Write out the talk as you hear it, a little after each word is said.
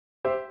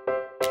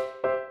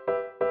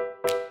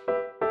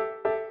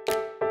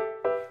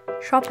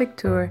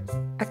Pictiúr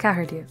a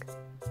ceithreadigh.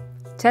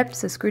 Teip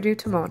sa Scrúdú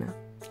Tiomána.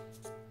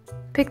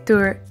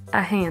 Pictiúr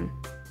a haon.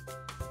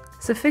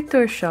 Sa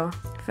Pictiúr seo,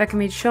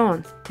 feicimid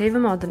Seán taobh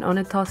amad an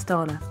ionad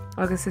tástála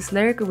agus is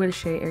léir go bhfuil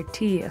sé ar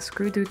tí a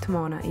Scrúdú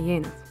Tiomána a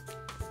dhéanamh.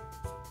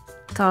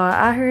 Tá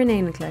athair in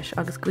éineacht leis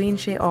agus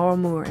gcuinnn sé á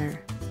mór air.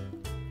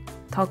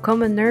 Tá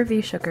cuma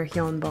nervhíseach ar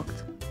Sheán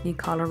bocht, ní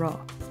cala rá.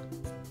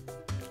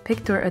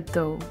 Pictiúr a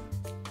dó.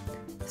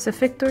 Sa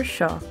Pictiúr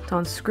seo tá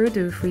an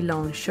Scrúdú faoi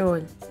lán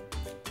seoil.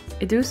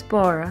 I dús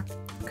bára,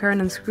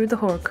 chuireann an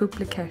scrúdaitheoir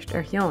cúpla ceist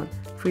ar Sheán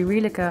faoi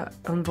rialacha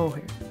an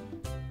bmhóthir.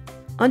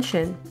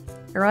 Ansin,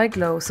 ar aghaidh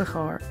gló sa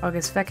chár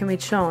agus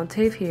feicimid Seán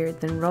taobh thiar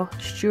den roth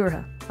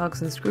stiúrtha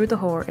agus an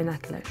scrúdaitheoir in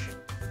aice leis.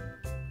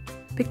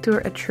 Pictiúr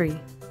a trí.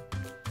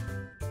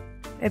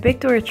 I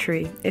Pictiúr a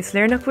trí, is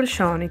léir nach bhfuil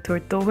Seán ag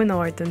túir dóthain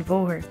áir den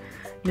bmhóthir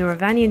nuair a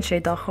bhainfíonn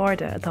sé dá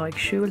cháirde atá ag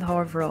siúil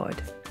thar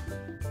bhráid.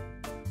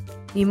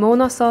 Ní mó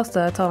ná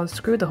sásta atá an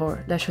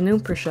scrúdaitheoir leis an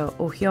úmpar seo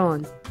ó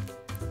Sheán.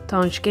 Tá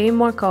an scéim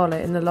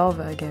marcála ina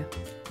lábha aige.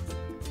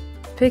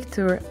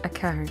 Pictiúr a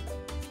ceathair.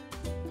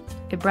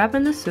 I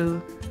breaban na súl,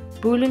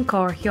 búlann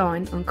cár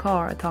Sheán an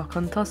cár atá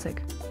chun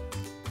tosaigh.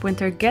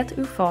 Buint ar get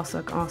ú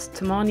fásach as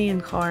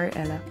Tiománaíon cháir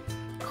eile,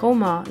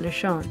 chomh le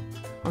Seán,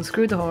 an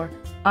scrúdaitheoir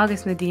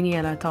agus na daoine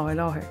eile atá i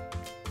láthair.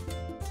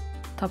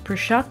 Tá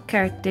príseach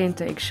ceart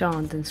déanta ag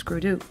Seán den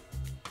Scrúdú,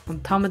 an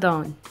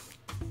tamadáin.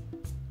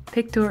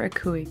 Pictiúr a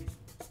cúig.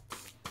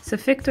 Sa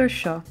Pictiúr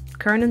seo,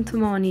 chuireann an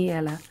Tiománaí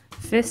eile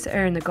fis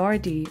ar na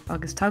gardaí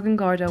agus tagann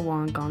garda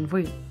amháin gan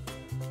bhuail.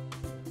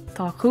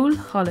 Tá chúl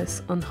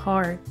cholas an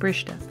cháir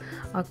briste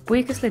ach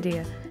buchas le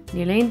dia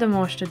ní léon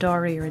damáiste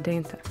dáirí ar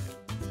déanta.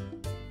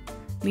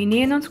 Bhí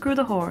níon an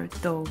scrúdaitheoir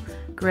dó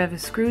go raibh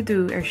is Scrúdú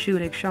ar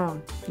siúil ag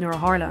Seán nuair a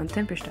tharla an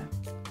timpiste.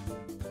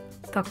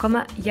 Tá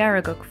cuma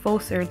dhearagach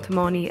fós ar an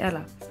Tiománaí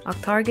eile ach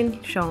targann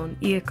Seán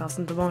íoc as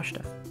an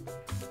damáiste.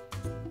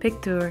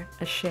 Pictiúr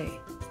a sé.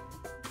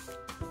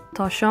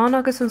 Tá Seán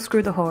agus an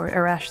scrúdaitheoir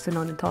ar ais san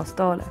an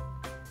tástála.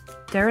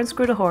 Deir an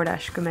scrúdaitheoir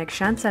leis go mbeidh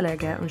seans eile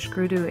aige an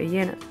scrúdú a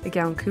dhéanamh i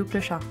gceann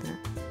cúpla seachtaine.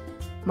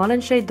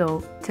 Malann sé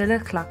dó tuile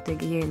chleachtaigh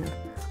a dhéanamh,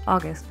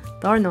 agus,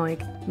 dar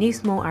nóig,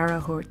 níos mó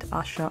ara thuairt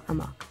as seo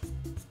amach.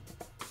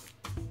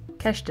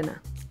 Ceistena.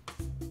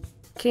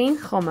 Cén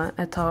chuma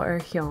atá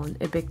ar Sheán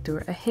i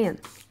Pictiúr a haon.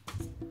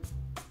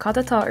 Cad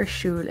atá ar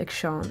siúil ag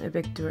Seán i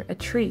Pictiúr a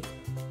trí.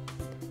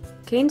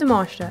 Cén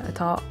damáiste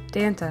atá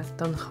déanta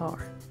don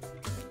chár.